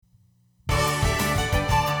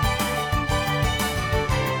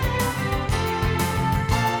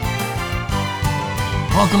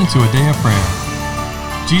Welcome to a day of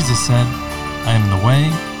prayer. Jesus said, I am the way,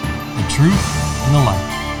 the truth, and the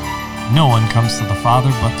life. No one comes to the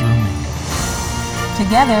Father but through me.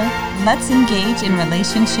 Together, let's engage in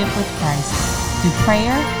relationship with Christ through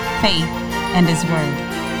prayer, faith, and His Word.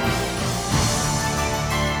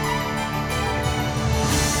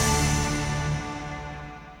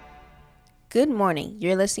 Good morning.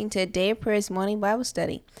 You're listening to A Day of Prayer's morning Bible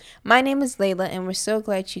study. My name is Layla, and we're so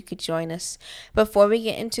glad you could join us. Before we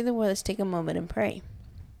get into the Word, let's take a moment and pray.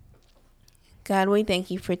 God, we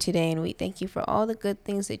thank you for today, and we thank you for all the good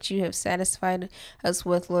things that you have satisfied us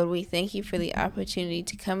with, Lord. We thank you for the opportunity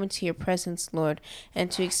to come into your presence, Lord,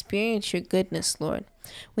 and to experience your goodness, Lord.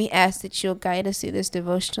 We ask that you'll guide us through this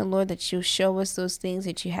devotional, Lord, that you'll show us those things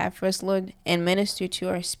that you have for us, Lord, and minister to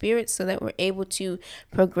our spirits so that we're able to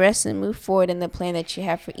progress and move forward in the plan that you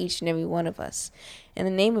have for each and every one of us. In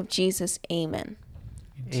the name of Jesus, amen.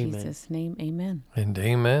 In Jesus' name, amen. And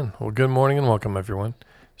amen. Well, good morning and welcome, everyone.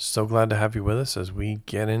 So glad to have you with us as we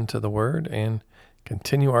get into the Word and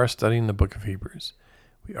continue our study in the book of Hebrews.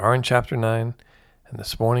 We are in chapter 9, and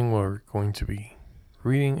this morning we're going to be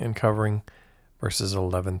reading and covering verses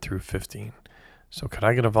 11 through 15. So could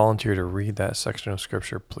I get a volunteer to read that section of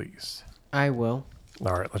Scripture, please? I will.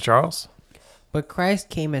 All right, Charles. But Christ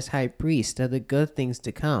came as high priest of the good things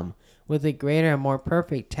to come, with a greater and more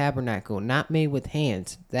perfect tabernacle, not made with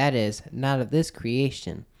hands, that is, not of this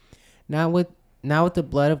creation. Not with the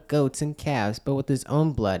blood of goats and calves, but with his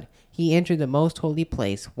own blood. He entered the most holy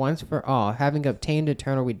place once for all, having obtained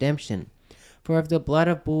eternal redemption. For if the blood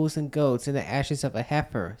of bulls and goats and the ashes of a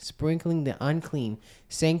heifer, sprinkling the unclean,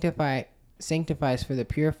 sanctifies for the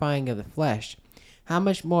purifying of the flesh, how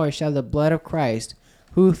much more shall the blood of Christ,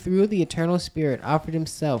 who through the eternal Spirit offered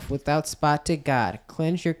himself without spot to God,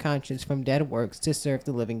 cleanse your conscience from dead works to serve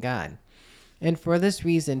the living God? And for this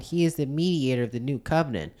reason he is the mediator of the new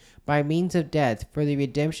covenant, by means of death, for the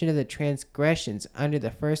redemption of the transgressions under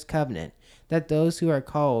the first covenant, that those who are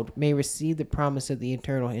called may receive the promise of the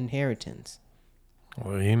eternal inheritance.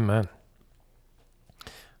 Well, amen.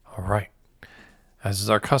 All right. As is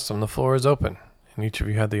our custom, the floor is open, and each of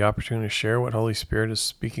you had the opportunity to share what Holy Spirit is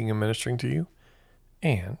speaking and ministering to you,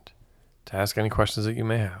 and to ask any questions that you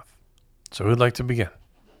may have. So who'd like to begin?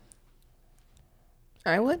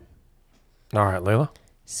 I would. All right, Layla.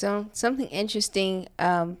 So something interesting,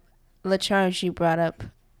 LaCharge, you brought up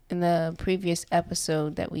in the previous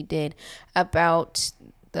episode that we did about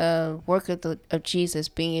the work of Jesus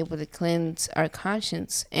being able to cleanse our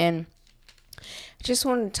conscience. And I just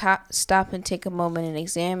want to stop and take a moment and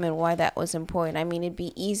examine why that was important. I mean, it'd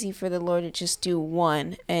be easy for the Lord to just do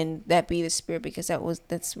one, and that be the Spirit, because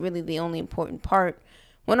that's really the only important part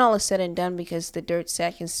when all is said and done, because the dirt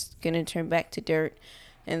sack is going to turn back to dirt.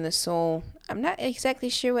 And the soul, I'm not exactly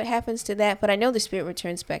sure what happens to that, but I know the Spirit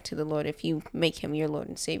returns back to the Lord if you make him your Lord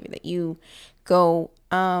and Savior, that you go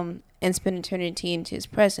and spend eternity into his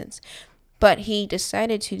presence. But he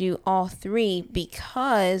decided to do all three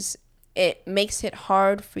because it makes it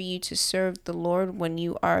hard for you to serve the Lord when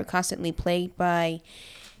you are constantly plagued by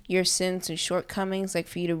your sins and shortcomings, like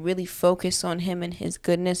for you to really focus on him and his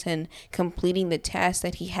goodness and completing the task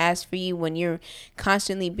that he has for you when you're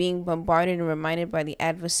constantly being bombarded and reminded by the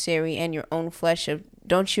adversary and your own flesh of,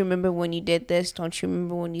 don't you remember when you did this? Don't you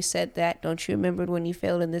remember when you said that? Don't you remember when you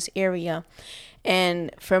failed in this area?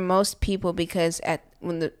 And for most people, because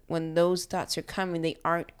when those thoughts are coming, they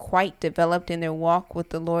aren't quite developed in their walk with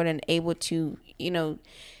the Lord and able to,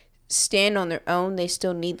 stand on their own. They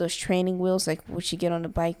still need those training wheels, like what you get on a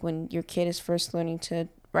bike when your kid is first learning to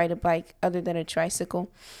ride a bike other than a tricycle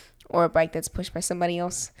or a bike that's pushed by somebody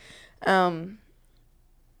else. That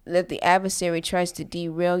the adversary tries to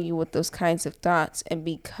derail you with those kinds of thoughts. And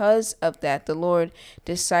because of that, the Lord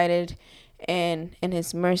decided, and in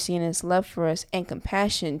his mercy and his love for us and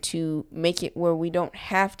compassion, to make it where we don't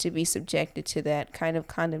have to be subjected to that kind of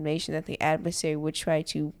condemnation that the adversary would try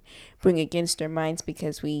to bring against our minds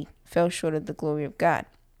because we fell short of the glory of God.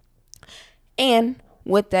 And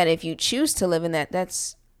with that, if you choose to live in that,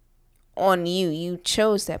 that's on you. You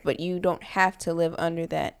chose that, but you don't have to live under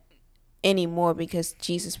that anymore because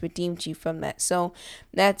Jesus redeemed you from that. So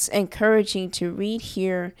that's encouraging to read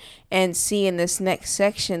here and see in this next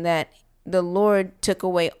section that the Lord took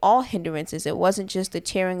away all hindrances. It wasn't just the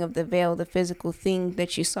tearing of the veil, the physical thing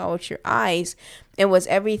that you saw with your eyes. It was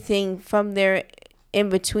everything from there in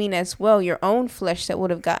between as well. Your own flesh that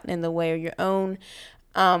would have gotten in the way, or your own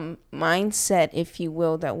mindset, if you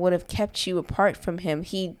will, that would have kept you apart from him.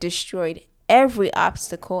 He destroyed every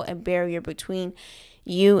obstacle and barrier between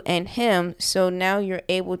you and him. So now you're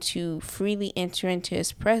able to freely enter into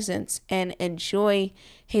his presence and enjoy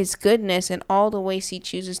his goodness and all the ways he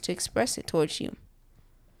chooses to express it towards you.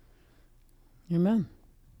 Amen.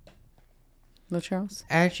 Little Charles?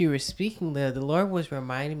 As you were speaking there, the Lord was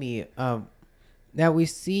reminding me of that we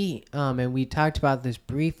see, and we talked about this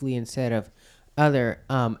briefly instead of other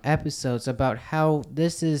episodes, about how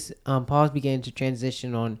this is Paul's beginning to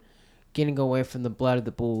transition on getting away from the blood of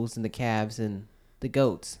the bulls and the calves and the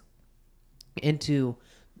goats into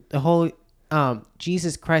the holy.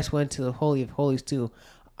 Jesus Christ went to the Holy of Holies to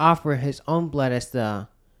offer his own blood as the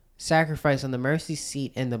sacrifice on the mercy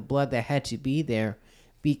seat, and the blood that had to be there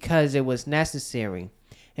because it was necessary.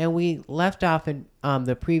 And we left off in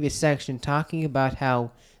the previous section talking about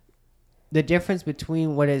how the difference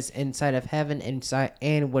between what is inside of heaven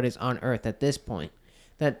and what is on earth at this point.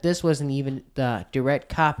 That this wasn't even the direct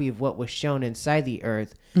copy of what was shown inside the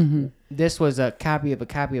earth. Mm-hmm. This was a copy of a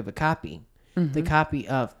copy of a copy. Mm-hmm. The copy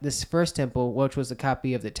of this first temple, which was a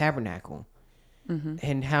copy of the tabernacle. Mm-hmm.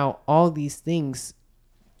 And how all these things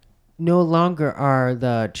no longer are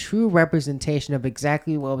the true representation of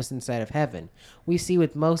exactly what was inside of heaven. We see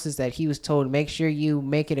with Moses that he was told, make sure you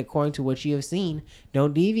make it according to what you have seen.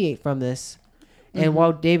 Don't deviate from this. Mm-hmm. And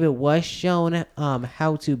while David was shown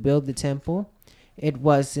how to build the temple, it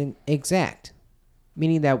wasn't exact.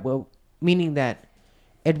 Meaning that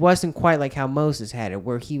it wasn't quite like how Moses had it,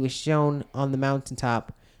 where he was shown on the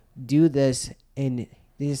mountaintop, do this, and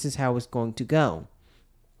this is how it's going to go.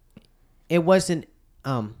 It wasn't...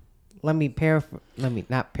 Let me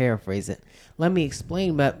not paraphrase it. Let me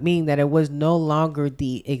explain, but meaning that it was no longer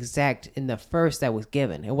the exact in the first that was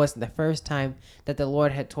given. It wasn't the first time that the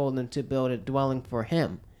Lord had told him to build a dwelling for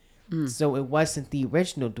him. So it wasn't the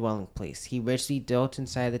original dwelling place. He richly dwelt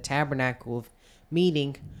inside the tabernacle of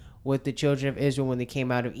meeting with the children of Israel when they came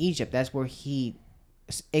out of Egypt. That's where he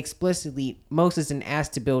explicitly, Moses didn't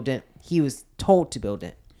ask to build it. He was told to build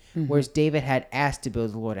it. Mm-hmm. Whereas David had asked to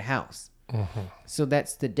build the Lord a house. Mm-hmm. So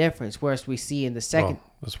that's the difference. Whereas we see in the second,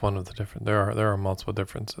 that's one of the different. There are multiple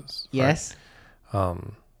differences. Yes. Right?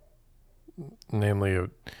 Namely,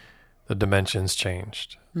 the dimensions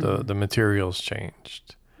changed, mm-hmm. the materials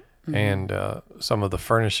changed, mm-hmm. and some of the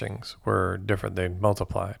furnishings were different. They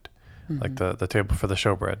multiplied, mm-hmm. like the table for the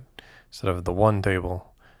showbread. Instead of the one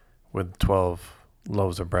table with 12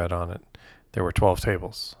 loaves of bread on it, there were 12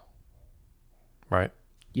 tables. Right.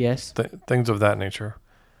 Yes. Things of that nature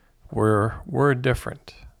were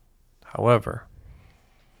different. However,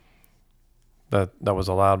 that was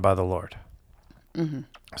allowed by the Lord. Mm-hmm.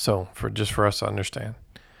 So for us to understand,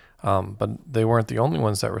 but they weren't the only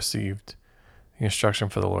ones that received the instruction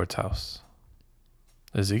for the Lord's house.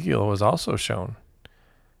 Ezekiel was also shown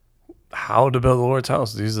how to build the Lord's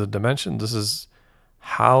house. These are the dimensions. This is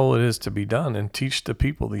how it is to be done, and teach the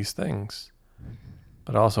people these things.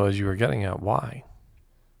 But also, as you were getting at, why?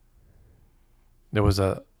 There was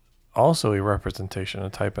also a representation, a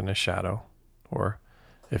type and a shadow, or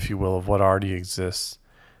if you will, of what already exists.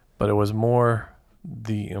 But it was more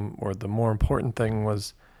the more important thing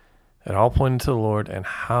was it all pointed to the Lord and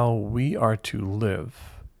how we are to live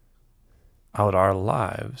out our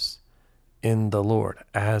lives in the Lord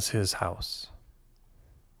as his house.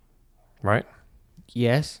 Right?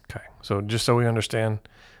 Yes. Okay. So just so we understand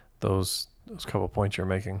those couple points you're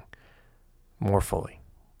making more fully.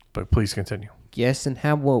 But please continue. Yes, and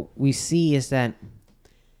how what we see is that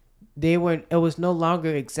it was no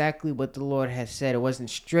longer exactly what the Lord had said. It wasn't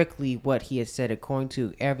strictly what he had said according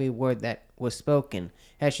to every word that was spoken.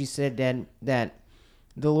 As you said that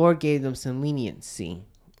the Lord gave them some leniency.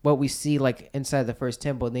 What we see like inside the first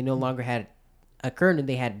temple, they no longer had a curtain,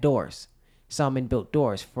 they had doors. Solomon built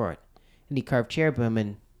doors for it. And he carved cherubim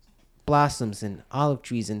and blossoms and olive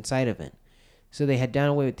trees inside of it. So they had done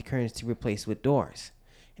away with the curtains to replace with doors.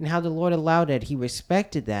 And how the Lord allowed it, he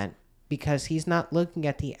respected that because he's not looking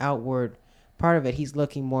at the outward part of it. He's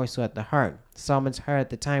looking more so at the heart. Solomon's heart at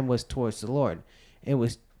the time was towards the Lord. It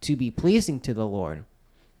was to be pleasing to the Lord.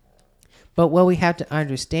 But what we have to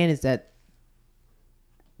understand is that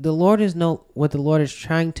what the Lord is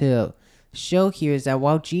trying to show here is that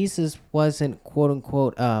while Jesus wasn't quote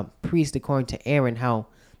unquote a priest according to Aaron,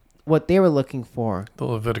 what they were looking for, the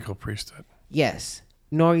Levitical priesthood. Yes.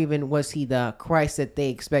 Nor even was he the Christ that they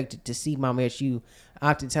expected to see, Mama. As you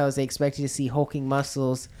often tell us, they expected to see hulking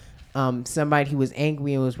muscles, somebody who was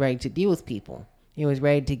angry and was ready to deal with people. He was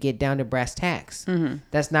ready to get down to brass tacks. Mm-hmm.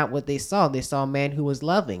 That's not what they saw. They saw a man who was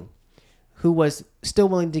loving, who was still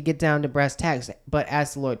willing to get down to brass tacks, but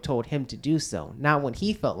as the Lord told him to do so. Not when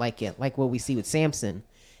he felt like it, like what we see with Samson.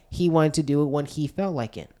 He wanted to do it when he felt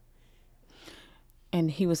like it.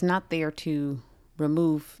 And he was not there to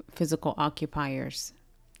remove physical occupiers,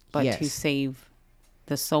 but to Yes. save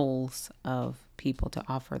the souls of people, to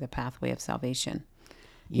offer the pathway of salvation.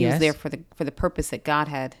 He was there for the purpose that God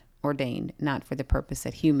had ordained, not for the purpose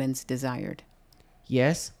that humans desired.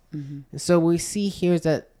 Yes. Mm-hmm. So we see here is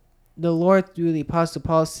that the Lord, through the Apostle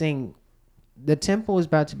Paul, saying the temple is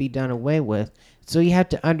about to be done away with. So you have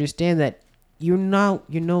to understand that you're no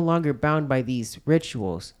longer bound by these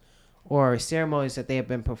rituals or ceremonies that they have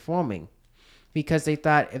been performing, because they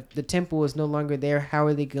thought if the temple was no longer there, how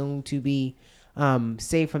are they going to be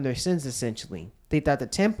saved from their sins? Essentially, they thought the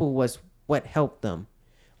temple was what helped them.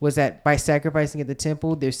 Was that by sacrificing at the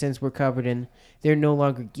temple, their sins were covered and they're no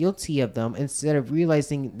longer guilty of them, instead of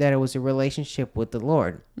realizing that it was a relationship with the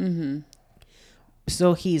Lord. Mm-hmm.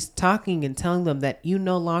 So he's talking and telling them that you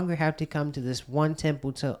no longer have to come to this one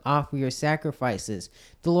temple to offer your sacrifices.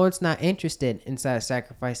 The Lord's not interested inside of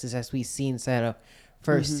sacrifices, as we see inside of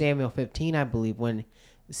 1 Samuel 15, I believe, when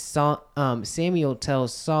Samuel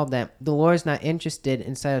tells Saul that the Lord's not interested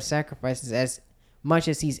inside of sacrifices as much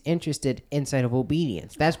as he's interested inside of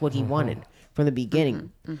obedience. That's what he wanted from the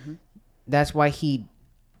beginning. That's why he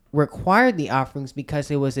required the offerings,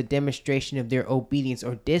 because it was a demonstration of their obedience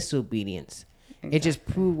or disobedience. Exactly. It just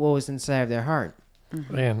proved what was inside of their heart.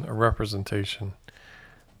 And a representation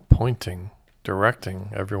pointing, directing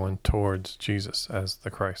everyone towards Jesus as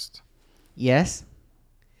the Christ. Yes.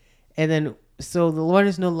 And then, so the Lord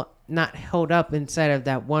is not held up inside of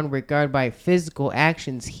that one regard by physical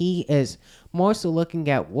actions. He is more so looking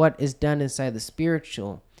at what is done inside the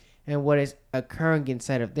spiritual and what is occurring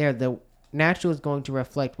inside of there. The natural is going to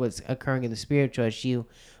reflect what's occurring in the spiritual, as you,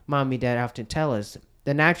 Mommy, Dad often tell us.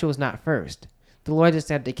 The natural is not first. The Lord just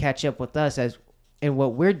had to catch up with us as in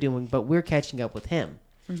what we're doing, but we're catching up with Him.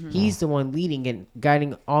 Mm-hmm. He's the one leading and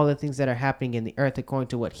guiding all the things that are happening in the earth according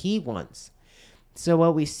to what He wants. So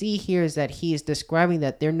what we see here is that He is describing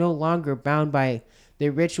that they're no longer bound by the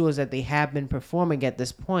rituals that they have been performing at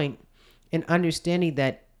this point, and understanding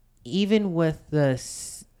that even with the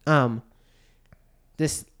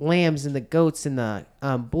lambs and the goats and the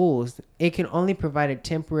bulls, it can only provide a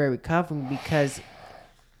temporary covering, because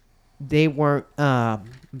they weren't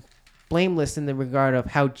blameless in the regard of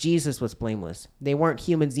how Jesus was blameless. They weren't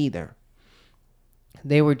humans either.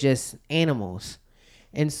 They were just animals.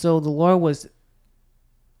 And so the Lord was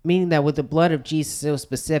meaning that with the blood of Jesus, it was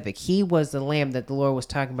specific. He was the lamb that the Lord was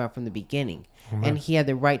talking about from the beginning. Amen. And He had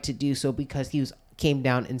the right to do so because He came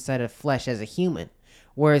down inside of flesh as a human.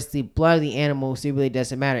 Whereas the blood of the animals, it really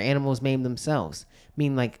doesn't matter. Animals maim themselves.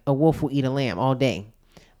 Meaning, like, a wolf will eat a lamb all day.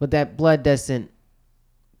 But that blood doesn't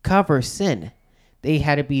cover sin. They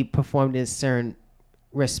had to be performed in a certain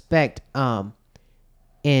respect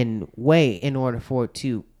in way in order for it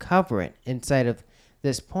to cover it inside of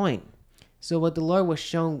this point. So what the Lord was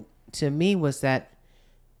shown to me was that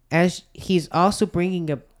as He's also bringing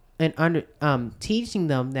up and teaching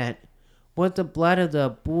them that with the blood of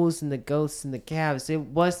the bulls and the goats and the calves, it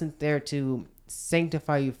wasn't there to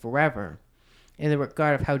sanctify you forever. In the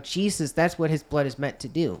regard of how Jesus, that's what His blood is meant to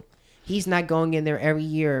do. He's not going in there every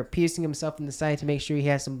year piercing Himself in the side to make sure He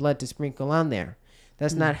has some blood to sprinkle on there.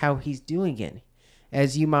 That's not how He's doing it.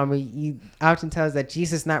 As you, Mama, you often tell us that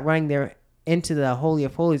Jesus is not running there into the Holy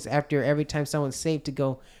of Holies after every time someone's saved to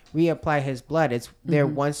go reapply His blood. It's there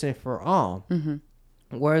once and for all. Mm-hmm.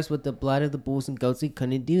 Whereas with the blood of the bulls and goats, He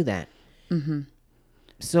couldn't do that. Mm-hmm.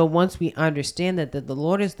 So once we understand that the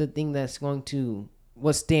Lord is the thing that's going to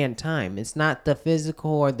withstand time, it's not the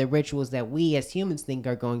physical or the rituals that we as humans think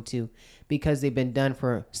are going to, because they've been done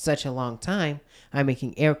for such a long time. I'm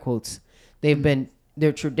making air quotes.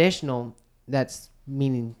 They're traditional. That's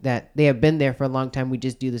meaning that they have been there for a long time. We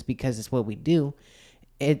just do this because it's what we do.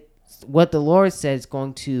 What the Lord says is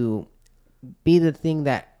going to be the thing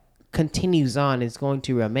that continues on, is going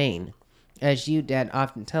to remain. As you, Dad,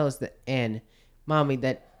 often tell us that, and Mommy,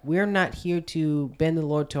 that we're not here to bend the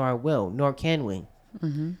Lord to our will, nor can we.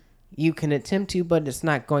 Mm-hmm. You can attempt to, but it's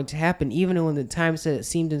not going to happen. Even when the times that it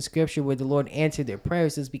seemed in Scripture where the Lord answered their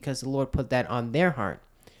prayers, is because the Lord put that on their heart.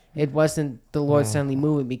 It wasn't the Lord suddenly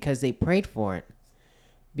moving because they prayed for it.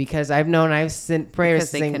 Because I've sent prayers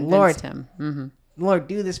saying, Lord, Lord,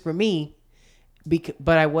 do this for me.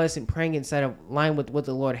 But I wasn't praying inside of line with what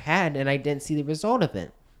the Lord had, and I didn't see the result of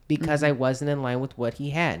it because I wasn't in line with what He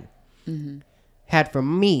had for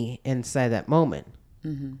me inside that moment.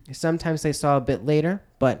 Mm-hmm. Sometimes I saw a bit later,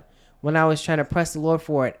 but when I was trying to press the Lord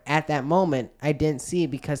for it at that moment, I didn't see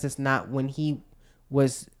it because it's not when He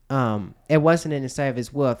was. It wasn't inside of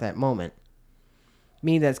His will at that moment.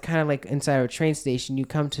 Meaning that's kind of like inside of a train station. You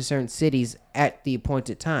come to certain cities at the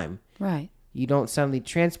appointed time. Right. You don't suddenly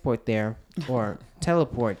transport there or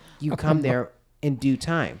teleport. You come there in due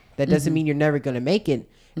time. That doesn't mean you're never going to make it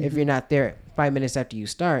if you're not there 5 minutes after you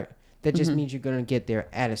start. That just means you're going to get there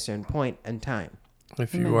at a certain point in time.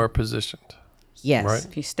 If you are positioned. Yes. Right.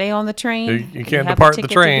 If you stay on the train, You can't have a depart the ticket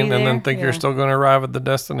to train be and then there. think you're Yeah. still going to arrive at the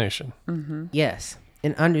destination. Yes.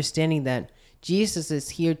 And understanding that Jesus is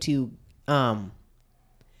here to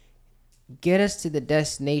get us to the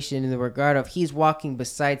destination in the regard of he's walking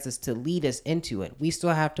beside us to lead us into it. We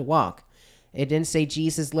still have to walk. It didn't say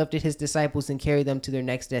Jesus lifted his disciples and carried them to their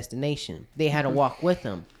next destination. They had to walk with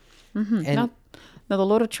him. And Now, the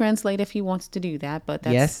Lord will translate if he wants to do that, but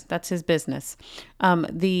that's his business.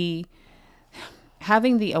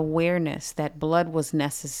 Having the awareness that blood was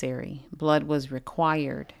necessary, blood was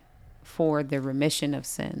required for the remission of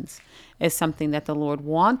sins, is something that the Lord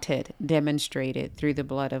wanted demonstrated through the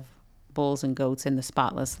blood of bulls and goats and the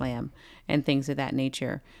spotless lamb and things of that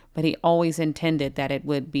nature. But he always intended that it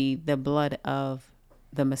would be the blood of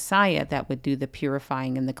the Messiah that would do the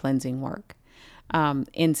purifying and the cleansing work,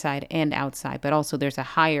 inside and outside. But also there's a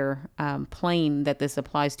higher plane that this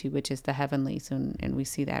applies to, which is the heavenlies. And we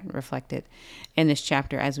see that reflected in this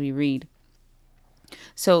chapter as we read.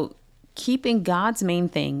 So keeping God's main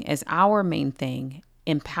thing as our main thing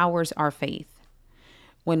empowers our faith.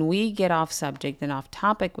 When we get off subject and off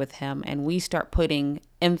topic with him and we start putting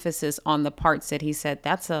emphasis on the parts that he said,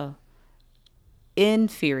 that's a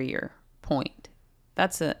inferior point.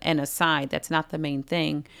 That's an aside. That's not the main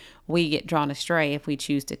thing. We get drawn astray if we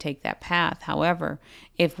choose to take that path. However,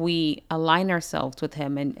 if we align ourselves with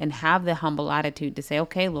him and have the humble attitude to say,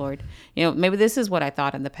 okay, Lord, maybe this is what I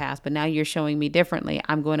thought in the past, but now you're showing me differently.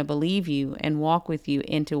 I'm going to believe you and walk with you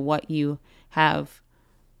into what you have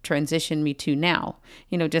transition me to now.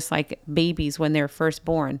 Just like babies when they're first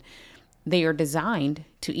born, they are designed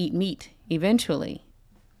to eat meat eventually,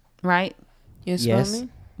 right? Yes, Yes. Mommy?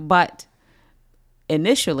 But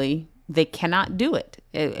initially they cannot do it.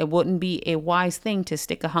 It wouldn't be a wise thing to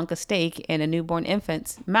stick a hunk of steak in a newborn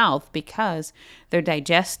infant's mouth, because their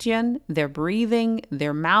digestion, their breathing,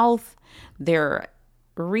 their mouth, their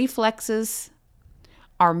reflexes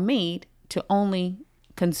are made to only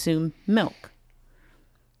consume milk.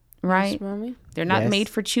 Right? Yes, Mommy? They're not Yes. made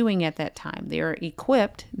for chewing at that time. They're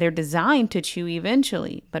equipped. They're designed to chew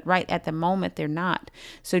eventually, but right at the moment they're not.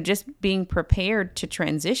 So just being prepared to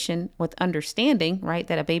transition with understanding, right,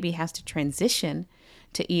 that a baby has to transition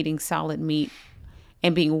to eating solid meat,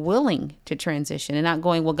 and being willing to transition and not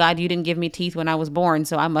going, well, God, you didn't give me teeth when I was born,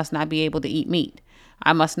 so I must not be able to eat meat.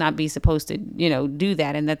 I must not be supposed to, do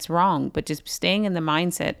that. And that's wrong. But just staying in the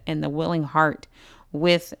mindset and the willing heart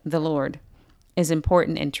with the Lord is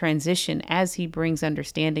important in transition as he brings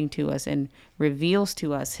understanding to us and reveals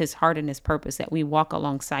to us his heart and his purpose, that we walk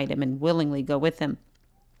alongside him and willingly go with him.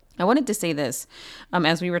 I wanted to say this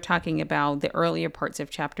as we were talking about the earlier parts of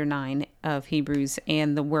chapter 9 of Hebrews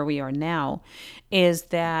and where we are now, is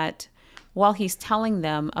that while he's telling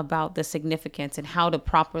them about the significance and how to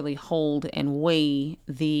properly hold and weigh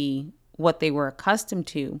what they were accustomed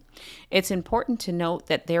to, it's important to note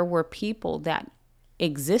that there were people that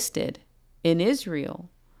existed in Israel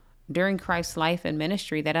during Christ's life and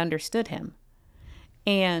ministry that understood him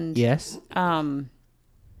and Yes.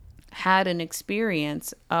 had an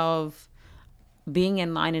experience of being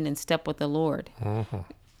in line and in step with the Lord.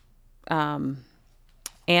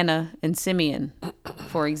 Anna and Simeon,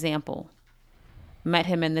 for example, met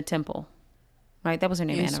him in the temple, right? That was her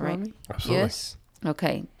name, Yes, Anna, right? Mommy? Absolutely. Yes.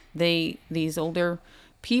 Okay. These older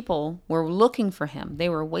people were looking for him. They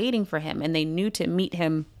were waiting for him, and they knew to meet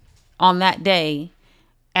him on that day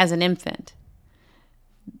as an infant.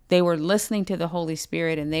 They were listening to the Holy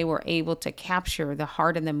Spirit, and they were able to capture the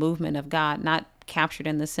heart and the movement of God, not captured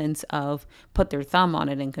in the sense of put their thumb on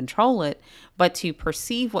it and control it, but to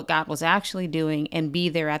perceive what God was actually doing and be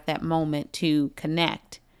there at that moment to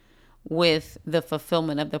connect with the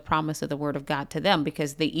fulfillment of the promise of the word of God to them,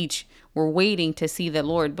 because they each were waiting to see the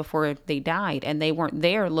Lord before they died. And they weren't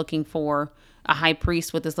there looking for a high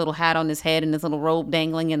priest with his little hat on his head and his little robe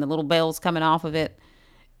dangling and the little bells coming off of it.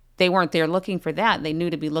 They weren't there looking for that. They knew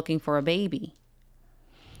to be looking for a baby.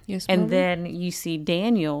 Yes, And Mommy? then you see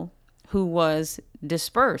Daniel, who was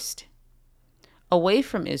dispersed away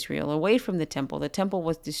from Israel, away from the temple. The temple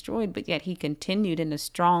was destroyed, but yet he continued in a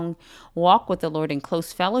strong walk with the Lord in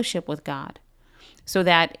close fellowship with God, so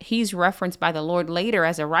that he's referenced by the Lord later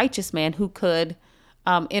as a righteous man who could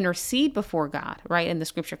intercede before God, right? And the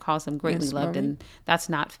scripture calls him greatly Yes, loved. Mommy. And that's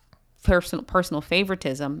not personal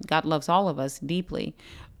favoritism. God loves all of us deeply.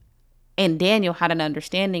 And Daniel had an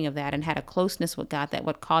understanding of that and had a closeness with God that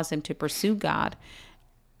would cause him to pursue God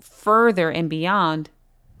further and beyond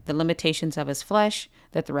the limitations of his flesh,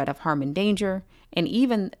 the threat of harm and danger, and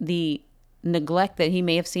even the neglect that he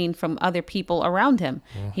may have seen from other people around him.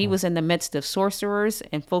 He was in the midst of sorcerers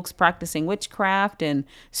and folks practicing witchcraft and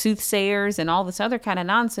soothsayers and all this other kind of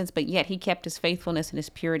nonsense, but yet he kept his faithfulness and his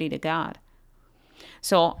purity to God.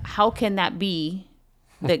 So how can that be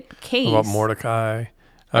the case? What about Mordecai?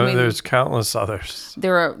 I mean, there's countless others.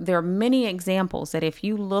 There are many examples that if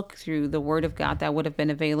you look through the Word of God that would have been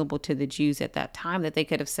available to the Jews at that time, that they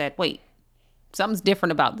could have said, wait, something's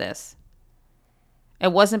different about this.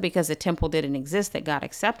 It wasn't because the temple didn't exist that God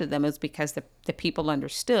accepted them. It was because the people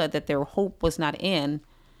understood that their hope was not in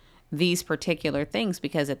these particular things,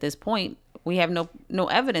 because at this point, we have no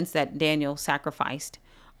evidence that Daniel sacrificed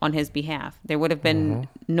on his behalf. There would have been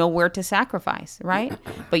nowhere to sacrifice, right?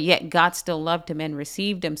 But yet God still loved him and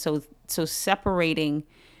received him. So separating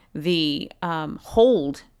the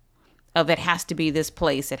hold of it has to be this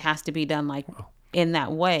place, it has to be done like in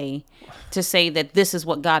that way, to say that this is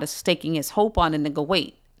what God is staking his hope on, and to go,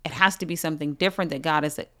 wait, it has to be something different that God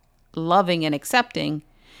is loving and accepting.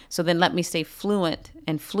 So then let me stay fluent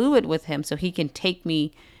and fluid with him so he can take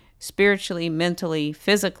me spiritually, mentally,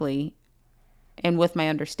 physically, and with my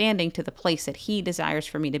understanding to the place that he desires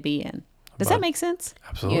for me to be in. Does that make sense?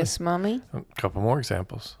 Absolutely. Yes, Mommy. A couple more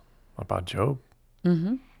examples. What about Job?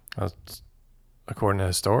 That's, according to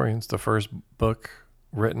historians, the first book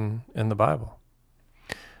written in the Bible.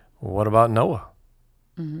 What about Noah?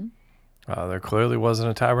 There clearly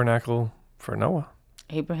wasn't a tabernacle for Noah.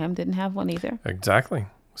 Abraham didn't have one either. Exactly.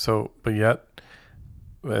 So, but yet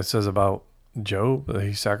it says about Job that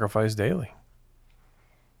he sacrificed daily.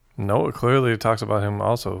 Noah clearly talks about him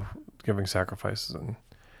also giving sacrifices and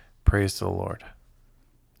praise to the Lord.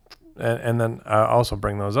 And then I also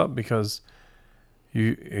bring those up because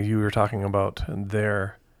you were talking about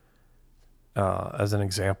there as an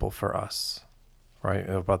example for us, right?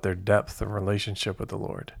 About their depth of relationship with the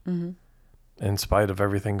Lord. In spite of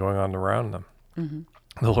everything going on around them.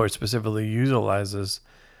 The Lord specifically utilizes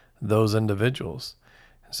those individuals.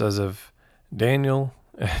 It says if Daniel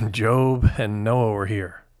and Job and Noah were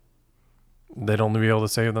here, they'd only be able to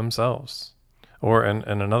save themselves. Or in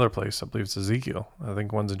another place, I believe it's Ezekiel. I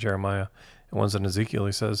think one's in Jeremiah and one's in Ezekiel.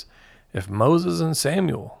 He says, if Moses and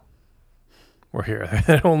Samuel were here,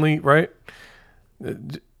 they'd only, right?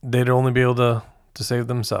 They'd only be able to save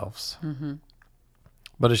themselves.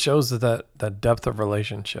 But it shows that depth of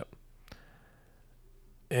relationship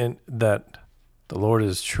and that the Lord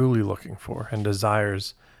is truly looking for and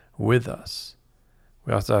desires with us.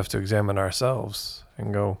 We also have to examine ourselves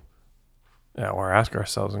and go, or ask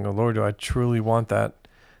ourselves and go, Lord, do I truly want that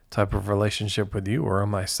type of relationship with you, or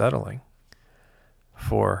am I settling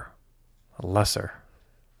for a lesser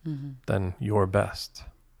than your best?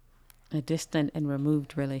 A distant and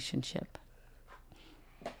removed relationship.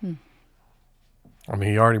 I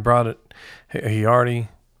mean, he already brought it. He already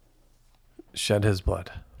shed his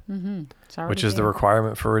blood, which is the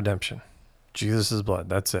requirement for redemption. Jesus' blood,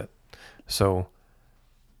 that's it. So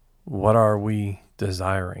what are we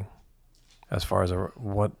desiring as far as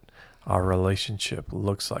what our relationship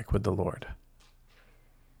looks like with the Lord?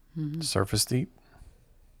 Surface deep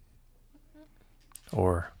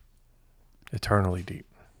or eternally deep?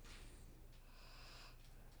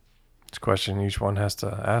 It's a question each one has to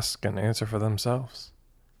ask and answer for themselves.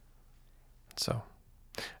 So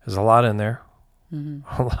there's a lot in there.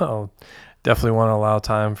 Definitely want to allow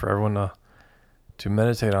time for everyone to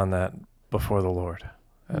meditate on that before the Lord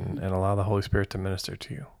and allow the Holy Spirit to minister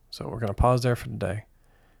to you. So we're going to pause there for today.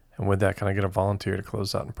 And with that, can I get a volunteer to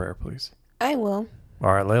close out in prayer, please? I will.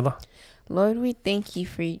 All right, Layla. Lord, we thank you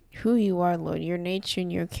for who you are, Lord, your nature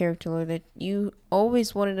and your character, Lord, that you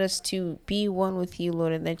always wanted us to be one with you,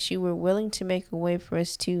 Lord, and that you were willing to make a way for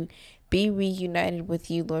us to be reunited with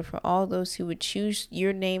you, Lord, for all those who would choose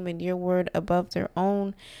your name and your word above their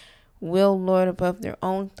own will, Lord, above their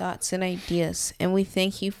own thoughts and ideas. And we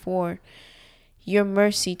thank you for your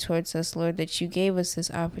mercy towards us, Lord, that you gave us this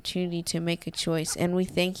opportunity to make a choice. And we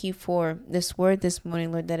thank you for this word this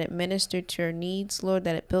morning, Lord, that it ministered to our needs, Lord,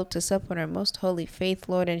 that it built us up on our most holy faith,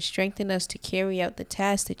 Lord, and strengthened us to carry out the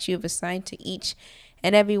task that you have assigned to each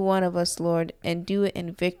and every one of us, Lord, and do it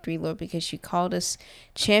in victory, Lord, because you called us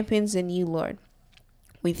champions in you, Lord.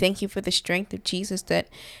 We thank you for the strength of Jesus that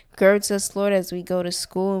girds us, Lord, as we go to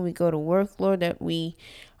school and we go to work, Lord, that we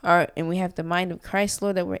have the mind of Christ,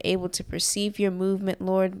 Lord, that we're able to perceive your movement,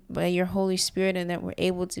 Lord, by your Holy Spirit, and that we're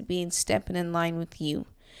able to be in step and in line with you.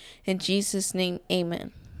 In Jesus' name,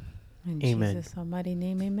 amen. In Amen. Jesus' almighty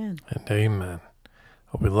name, amen. And amen.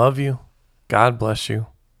 Well, we love you. God bless you.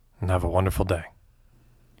 And have a wonderful day.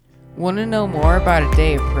 Want to know more about a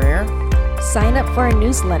day of prayer? Sign up for our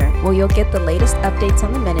newsletter where you'll get the latest updates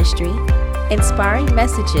on the ministry, inspiring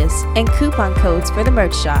messages, and coupon codes for the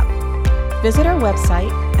merch shop. Visit our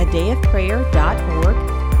website,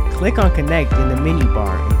 adayofprayer.org. Click on Connect in the menu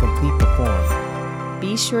bar and complete the form.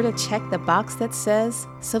 Be sure to check the box that says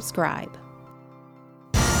subscribe.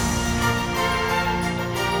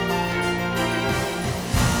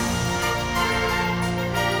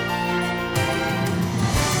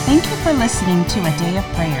 Thank you for listening to A Day of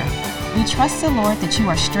Prayer. We trust the Lord that you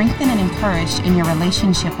are strengthened and encouraged in your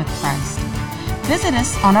relationship with Christ. Visit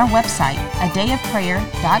us on our website,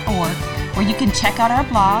 adayofprayer.org, where you can check out our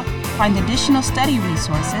blog, find additional study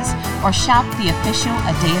resources, or shop the official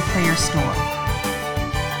A Day of Prayer store.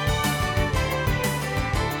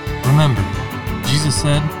 Remember, Jesus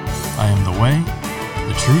said, I am the way,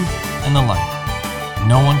 the truth, and the life.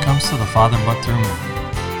 No one comes to the Father but through me.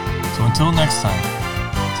 So until next time,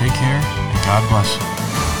 take care and God bless you.